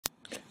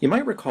You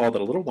might recall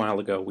that a little while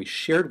ago we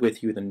shared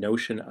with you the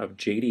notion of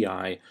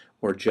JDI,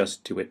 or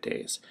Just Do It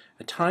Days,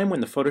 a time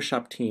when the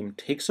Photoshop team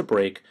takes a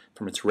break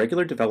from its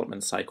regular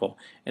development cycle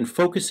and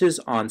focuses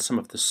on some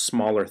of the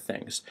smaller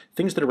things,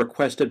 things that are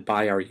requested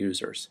by our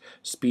users,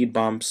 speed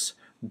bumps,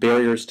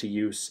 barriers to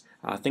use,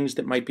 things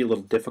that might be a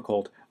little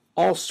difficult,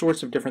 all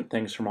sorts of different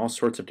things from all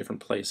sorts of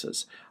different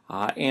places.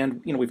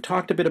 And we've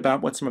talked a bit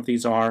about what some of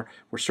these are.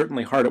 We're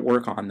certainly hard at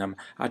work on them.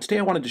 Today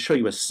I wanted to show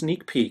you a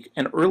sneak peek,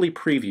 an early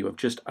preview of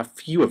just a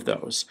few of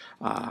those.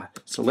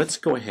 So let's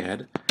go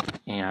ahead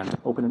and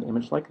open an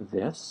image like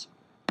this,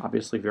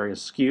 obviously very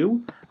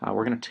askew.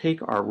 We're going to take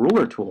our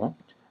ruler tool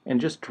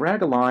and just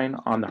drag a line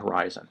on the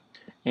horizon.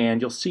 And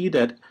you'll see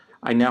that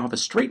I now have a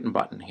straighten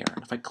button here.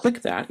 And if I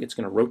click that, it's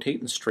going to rotate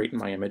and straighten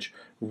my image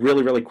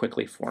really, really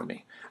quickly for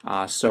me.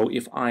 So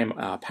if I'm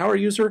a power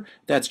user,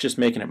 that's just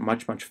making it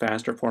much, much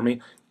faster for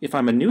me. If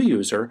I'm a new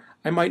user,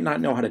 I might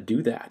not know how to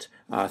do that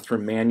through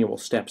manual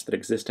steps that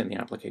exist in the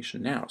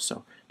application now.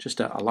 So just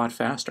a lot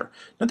faster.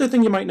 Another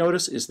thing you might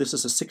notice is this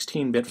is a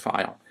 16-bit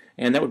file.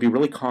 And that would be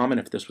really common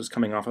if this was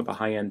coming off of a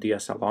high-end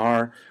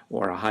DSLR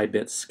or a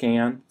high-bit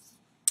scan.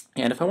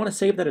 And if I want to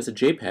save that as a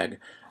JPEG,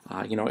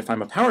 if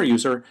I'm a power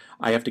user,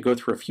 I have to go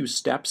through a few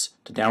steps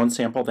to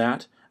downsample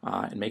that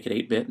and make it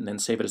 8-bit and then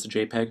save it as a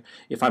JPEG.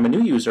 If I'm a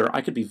new user,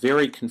 I could be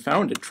very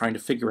confounded trying to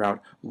figure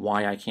out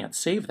why I can't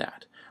save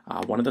that.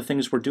 One of the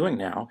things we're doing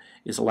now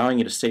is allowing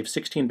you to save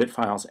 16-bit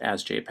files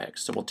as JPEGs.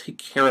 So we'll take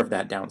care of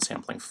that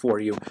downsampling for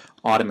you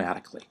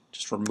automatically,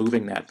 just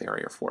removing that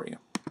barrier for you.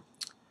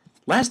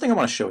 Last thing I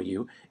want to show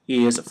you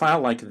is a file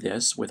like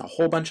this with a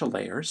whole bunch of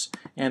layers.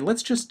 And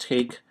let's just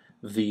take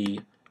the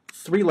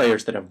 3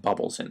 layers that have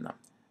bubbles in them.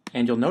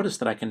 And you'll notice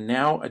that I can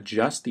now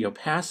adjust the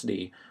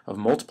opacity of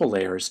multiple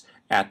layers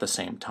at the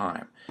same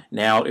time.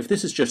 Now, if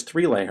this is just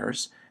 3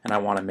 layers and I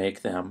want to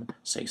make them,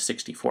 say,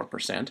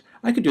 64%,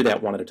 I could do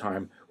that one at a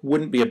time.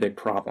 Wouldn't be a big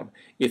problem.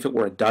 If it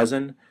were a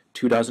dozen,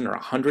 2 dozen, or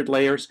 100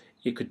 layers,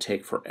 it could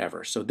take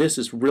forever. So this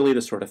is really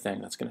the sort of thing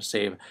that's going to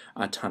save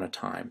a ton of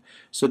time.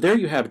 So there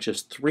you have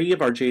just 3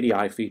 of our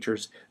JDI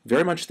features,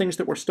 very much things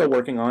that we're still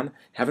working on,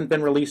 haven't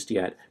been released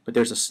yet, but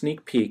there's a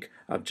sneak peek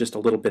of just a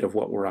little bit of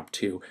what we're up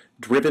to,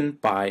 driven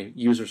by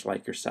users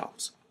like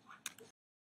yourselves.